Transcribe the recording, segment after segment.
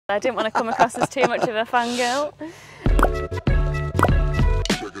I didn't want to come across as too much of a fangirl.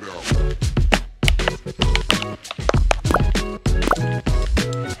 Check it out.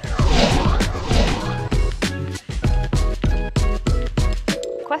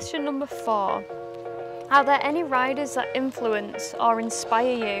 Question number 4. Are there any riders that influence or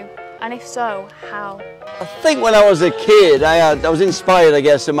inspire you? And if so, how? I think when I was a kid, I was inspired, I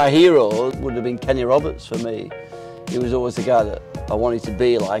guess, and my hero would have been Kenny Roberts for me. He was always the guy that I wanted to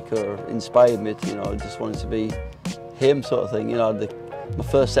be like, or inspired me to, you know, I just wanted to be him sort of thing. You know, my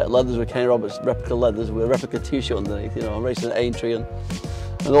first set of leathers were Kenny Roberts replica leathers with a replica t-shirt underneath, you know, racing at Aintree and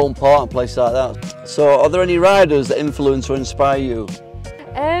Owen Park and places like that. So are there any riders that influence or inspire you?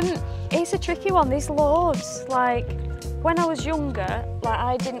 It's a tricky one, there's loads. Like, when I was younger, like,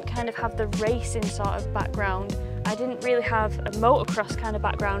 I didn't kind of have the racing sort of background. I didn't really have a motocross kind of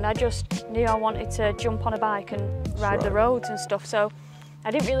background. I just knew I wanted to jump on a bike and ride the roads and stuff. So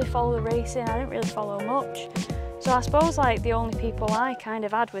I didn't really follow the racing, I didn't really follow much. So I suppose like the only people I kind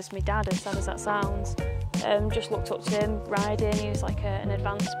of had was my dad, as sad as that sounds. Just looked up to him riding. He was like an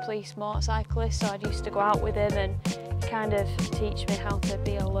advanced police motorcyclist, so I used to go out with him and kind of teach me how to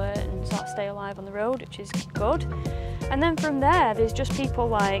be alert and sort of stay alive on the road, which is good. And then from there, there's just people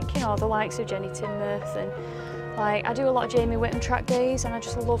like, you know, the likes of Jenny Tinmouth, and like I do a lot of Jamie Whittam track days, and I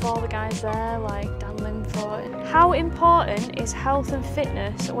just love all the guys there, like Dan Linfoot. How important is health and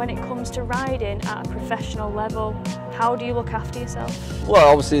fitness when it comes to riding at a professional level? How do you look after yourself? Well,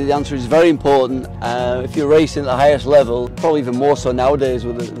 obviously the answer is very important. If you're racing at the highest level, probably even more so nowadays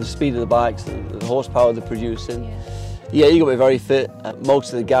with the speed of the bikes, the horsepower they're producing. Yeah, you've got to be very fit.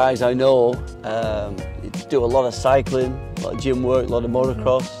 Most of the guys I know do a lot of cycling, a lot of gym work, a lot of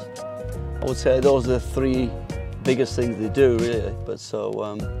motocross. I would say those are the 3 biggest things they do, really. But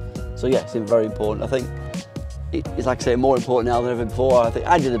so yeah, it's very important. I think it's, like I say, more important now than ever before. I think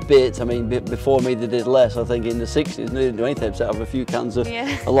I did a bit. I mean, before me they did less. I think in the 60s they didn't do anything except have a few cans of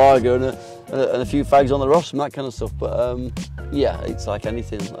a lager and a few fags on the Ross and that kind of stuff. But yeah, it's like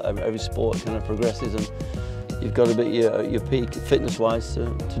anything. Every sport kind of progresses, and you've got to be your peak fitness-wise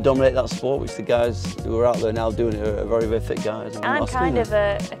to dominate that sport, which the guys who are out there now doing it are very, very fit guys. I'm kind of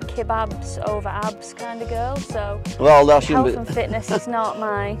a kebabs over abs kind of girl, so well, health and fitness is not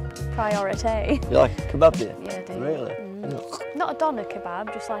my priority. You like a kebab, do you? Yeah, I do. Really? Not a doner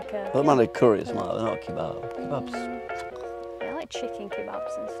kebab, just like a... Well, man, a curry or something like that, not a kebab. Kebabs. Yeah, I like chicken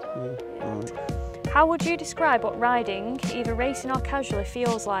kebabs and stuff. Yeah. Right. How would you describe what riding, either racing or casually,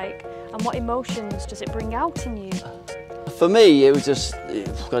 feels like, and what emotions does it bring out in you? For me, it was just,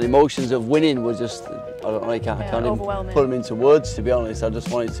 got emotions of winning were just, I don't know, I can't even put them into words, to be honest. I just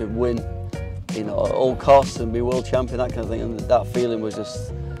wanted to win, you know, at all costs and be world champion, that kind of thing, and that feeling was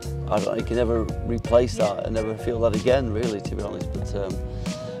just, I don't know, you can never replace that and never feel that again, really, to be honest.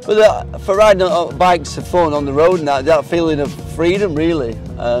 But for riding bikes for fun on the road and that feeling of freedom, really,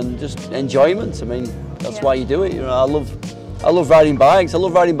 and just enjoyment. I mean, that's why you do it. You know, I love riding bikes. I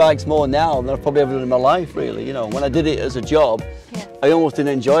love riding bikes more now than I've probably ever done in my life, really. You know, when I did it as a job, I almost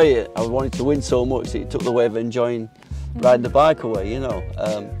didn't enjoy it. I wanted to win so much that it took the way of enjoying riding the bike away, you know.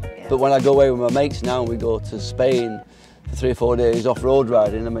 But when I go away with my mates now and we go to Spain for 3 or 4 days off-road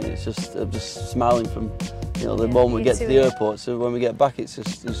riding, I mean, it's just, I'm just smiling from, you know, the moment we get to the airport. So when we get back, it's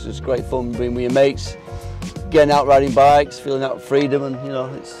just great fun being with your mates, getting out riding bikes, feeling that freedom, and you know,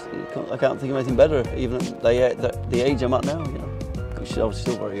 I can't think of anything better, even at the age I'm at now. You know, which I was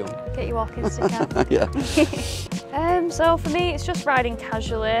still very young. Get your walking stick out. Yeah. So for me, it's just riding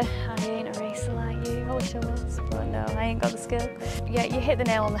casually. I ain't a racer like you. I wish I was, but no, I ain't got the skill. Yeah, you hit the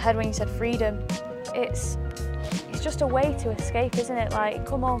nail on the head when you said freedom. It's just a way to escape, isn't it? Like, you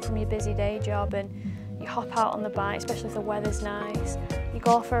come home from your busy day job and you hop out on the bike, especially if the weather's nice. You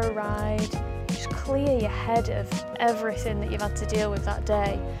go for a ride. Just clear your head of everything that you've had to deal with that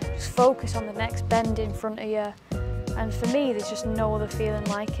day. Just focus on the next bend in front of you. And for me, there's just no other feeling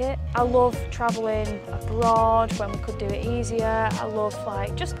like it. I love travelling abroad when we could do it easier. I love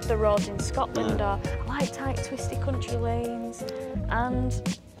like just the roads in Scotland, or I like tight, twisty country lanes.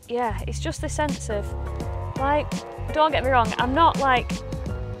 And yeah, it's just the sense of, like, don't get me wrong, I'm not like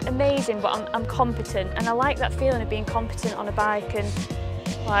amazing, but I'm competent, and I like that feeling of being competent on a bike and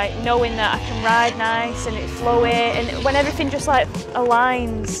like knowing that I can ride nice and it's flowy, and when everything just like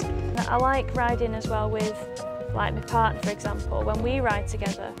aligns. I like riding as well with like my partner, for example. When we ride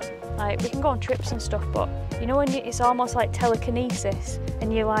together, like we can go on trips and stuff, but you know when it's almost like telekinesis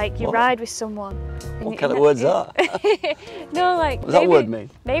and you ride with someone. What kind of word's that? No, like what does that word mean?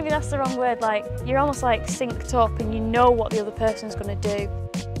 Maybe that's the wrong word. Like you're almost like synced up and you know what the other person's going to do.